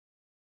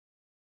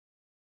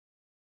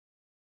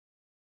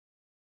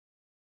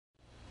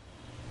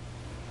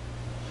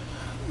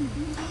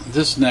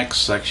This next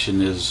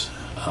section is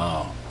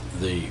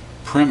the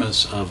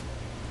premise of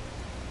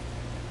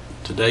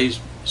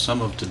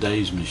some of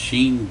today's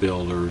machine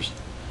builders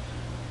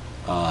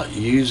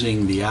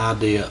using the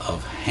idea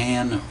of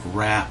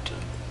hand-wrapped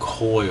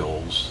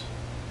coils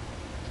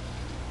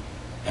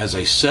as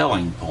a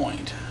selling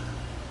point.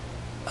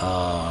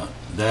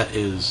 That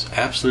is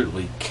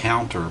absolutely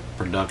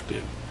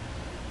counterproductive.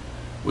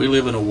 We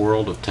live in a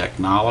world of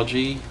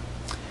technology,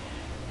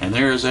 and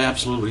there is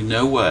absolutely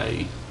no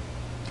way,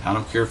 I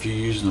don't care if you're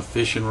using a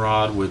fishing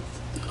rod with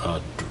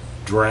a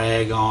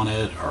drag on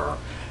it or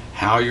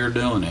how you're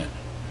doing it,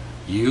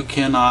 you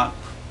cannot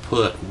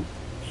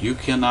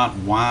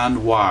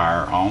wind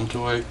wire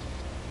onto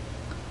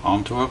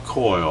a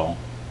coil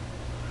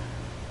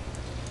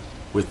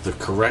with the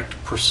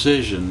correct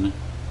precision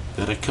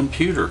that a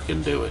computer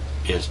can do it.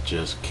 It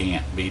just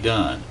can't be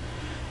done.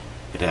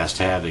 It has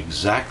to have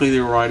exactly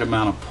the right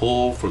amount of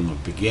pull from the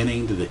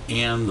beginning to the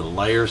end. The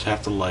layers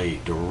have to lay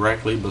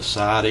directly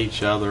beside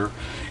each other.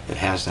 It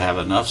has to have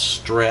enough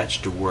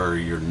stretch to where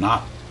you're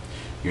not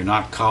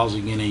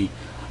causing any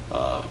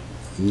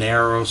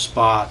narrow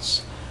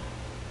spots,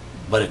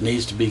 but it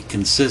needs to be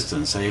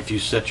consistent. Say if you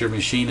set your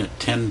machine at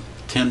 10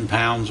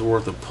 pounds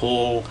worth of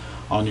pull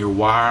on your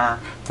wire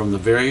from the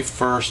very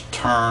first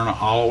turn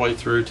all the way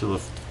through to the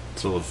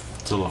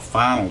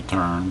final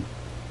turn,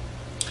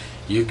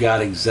 you've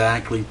got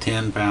exactly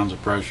 10 pounds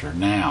of pressure.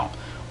 Now,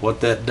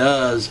 what that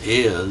does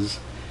is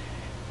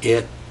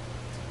it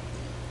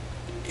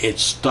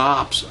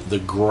stops the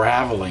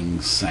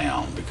graveling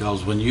sound,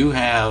 because when you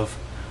have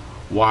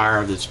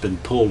wire that's been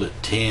pulled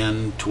at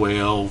 10,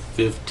 12,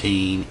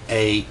 15,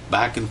 8,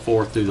 back and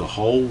forth through the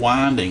whole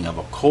winding of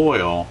a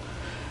coil,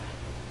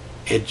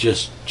 it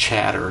just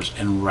chatters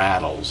and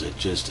rattles. It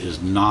just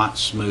is not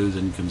smooth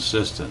and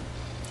consistent.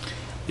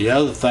 The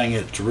other thing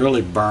that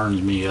really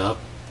burns me up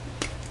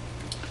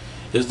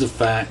is the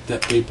fact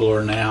that people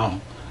are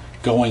now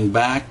going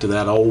back to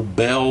that old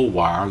bell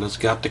wire that's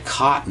got the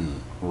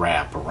cotton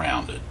wrap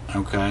around it.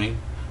 Okay?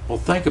 Well,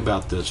 think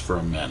about this for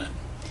a minute.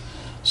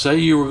 Say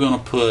you were going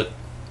to put,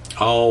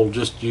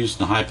 just using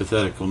the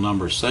hypothetical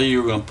numbers, say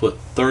you were going to put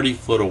 30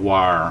 foot of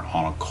wire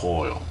on a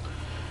coil.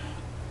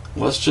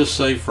 Let's just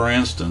say, for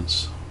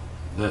instance,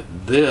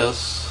 that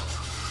this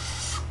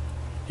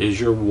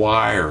is your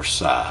wire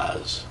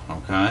size.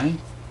 Okay?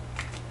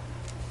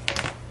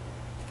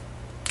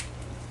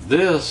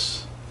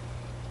 This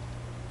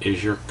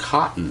is your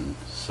cotton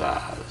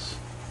size.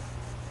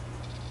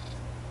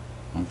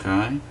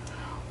 Okay?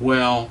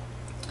 Well,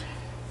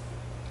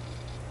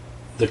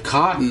 the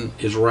cotton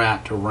is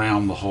wrapped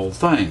around the whole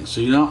thing,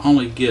 so you not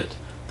only get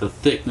the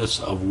thickness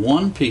of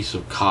one piece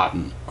of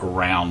cotton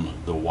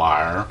around the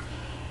wire,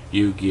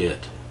 you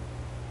get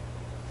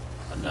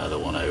another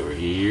one over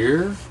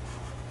here,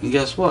 and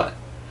guess what?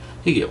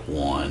 You get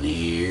one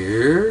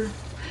here,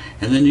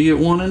 and then you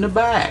get one in the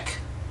back.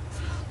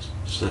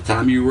 So the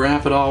time you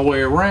wrap it all the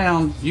way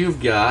around,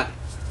 you've got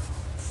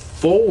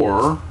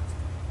 4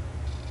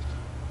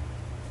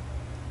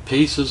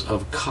 pieces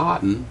of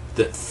cotton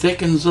that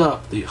thickens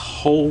up the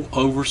whole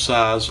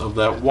oversize of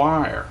that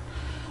wire.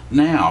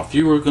 Now, if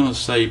you were going to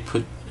say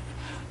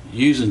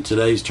using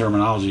today's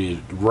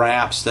terminology,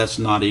 wraps, that's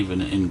not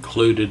even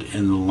included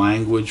in the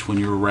language when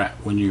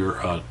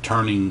you're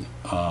turning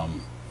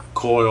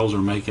coils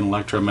or making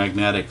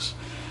electromagnetics.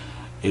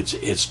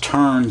 It's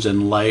turns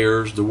and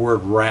layers. The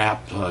word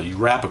wrap, you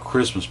wrap a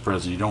Christmas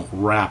present, you don't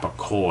wrap a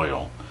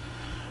coil.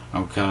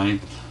 Okay,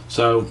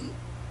 so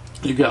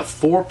you've got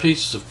 4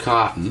 pieces of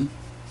cotton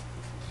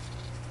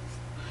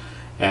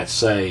at,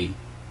 say,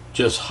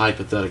 just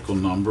hypothetical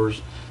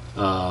numbers,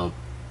 10, well,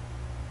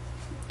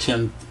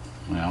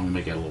 I'm going to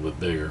make it a little bit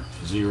bigger,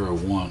 0,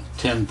 1,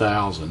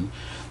 10,000.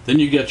 Then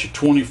you got your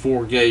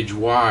 24 gauge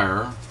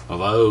wire of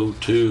 0,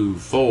 2,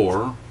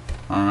 4,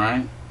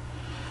 alright?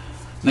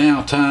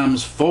 Now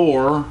times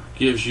 4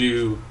 gives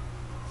you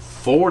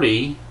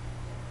 40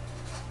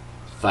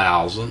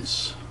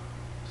 thousandths,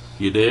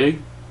 you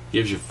dig?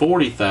 Gives you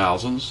 40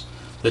 thousandths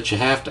that you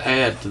have to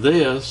add to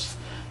this.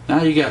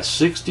 Now you got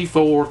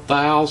 64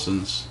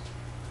 thousandths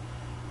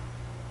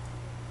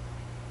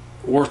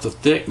worth of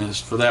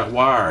thickness for that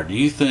wire. Do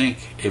you think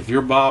if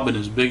your bobbin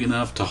is big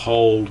enough to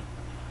hold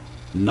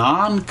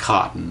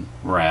non-cotton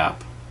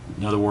wrap,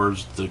 in other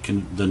words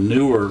the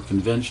newer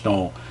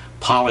conventional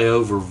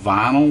polyover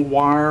vinyl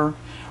wire,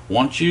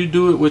 once you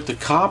do it with the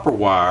copper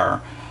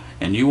wire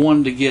and you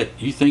wanted to get,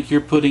 you think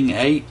you're putting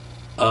 8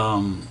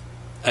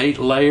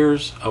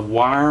 layers of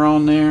wire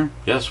on there?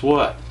 Guess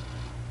what?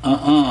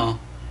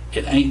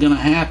 It ain't gonna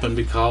happen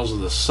because of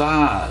the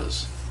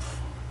size.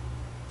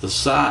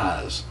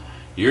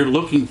 You're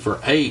looking for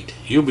 8.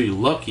 You'll be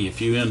lucky if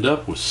you end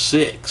up with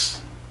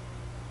 6.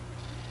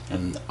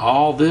 And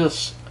all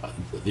this,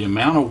 the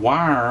amount of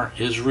wire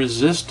is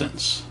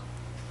resistance.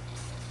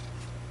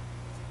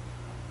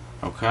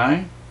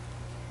 Okay?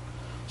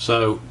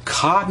 So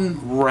cotton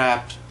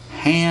wrapped,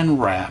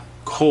 hand wrapped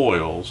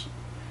coils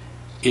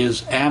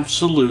is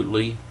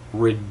absolutely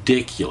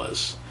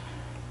ridiculous.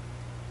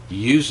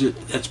 Use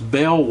it. That's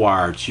bell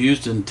wire. It's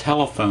used in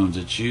telephones.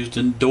 It's used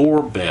in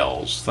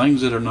doorbells.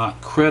 Things that are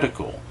not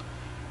critical.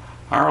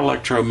 Our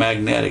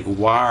electromagnetic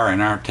wire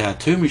in our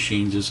tattoo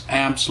machines is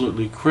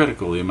absolutely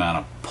critical. The amount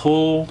of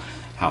pull,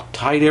 how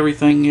tight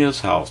everything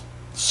is, how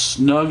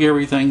snug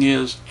everything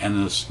is,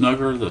 and the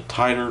snugger, the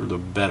tighter, the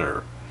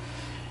better.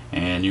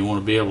 And you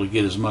want to be able to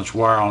get as much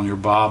wire on your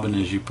bobbin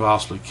as you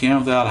possibly can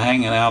without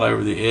hanging out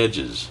over the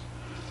edges.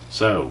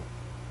 So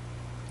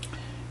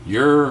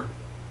your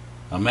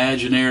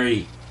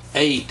imaginary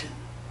 8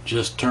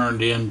 just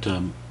turned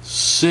into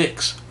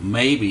 6,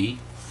 maybe,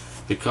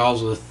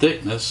 because of the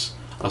thickness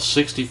of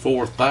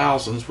 64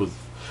 thousandths, with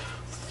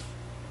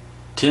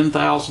 10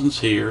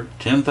 thousandths here,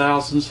 10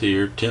 thousandths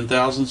here, 10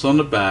 thousandths on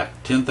the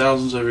back, 10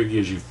 thousandths over here,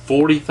 gives you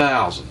 40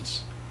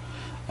 thousandths.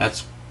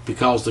 That's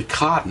because the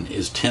cotton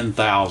is 10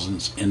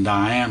 thousandths in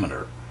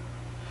diameter.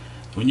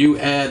 When you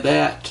add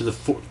that to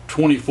the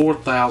 24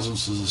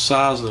 thousandths is the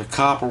size of the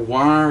copper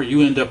wire,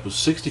 you end up with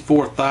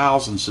 64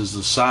 thousandths is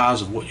the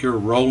size of what you're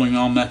rolling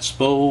on that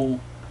spool.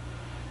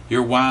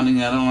 You're winding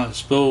that on that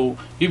spool.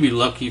 You'd be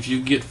lucky if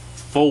you get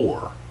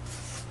 4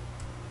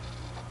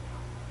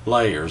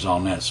 layers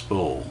on that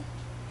spool.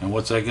 And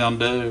what's that going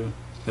to do?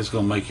 It's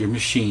going to make your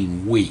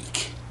machine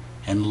weak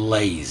and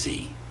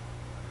lazy.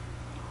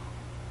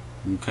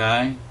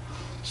 Okay?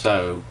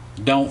 So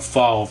don't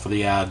fall for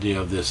the idea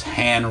of this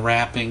hand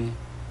wrapping.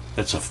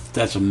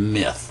 That's a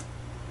myth.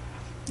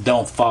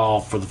 Don't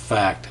fall for the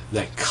fact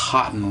that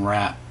cotton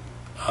wrap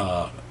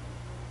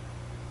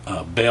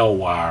bell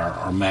wire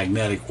or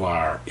magnetic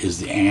wire is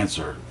the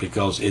answer,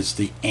 because it's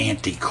the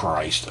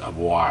antichrist of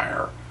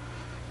wire.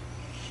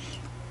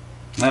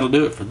 That'll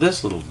do it for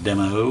this little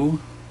demo.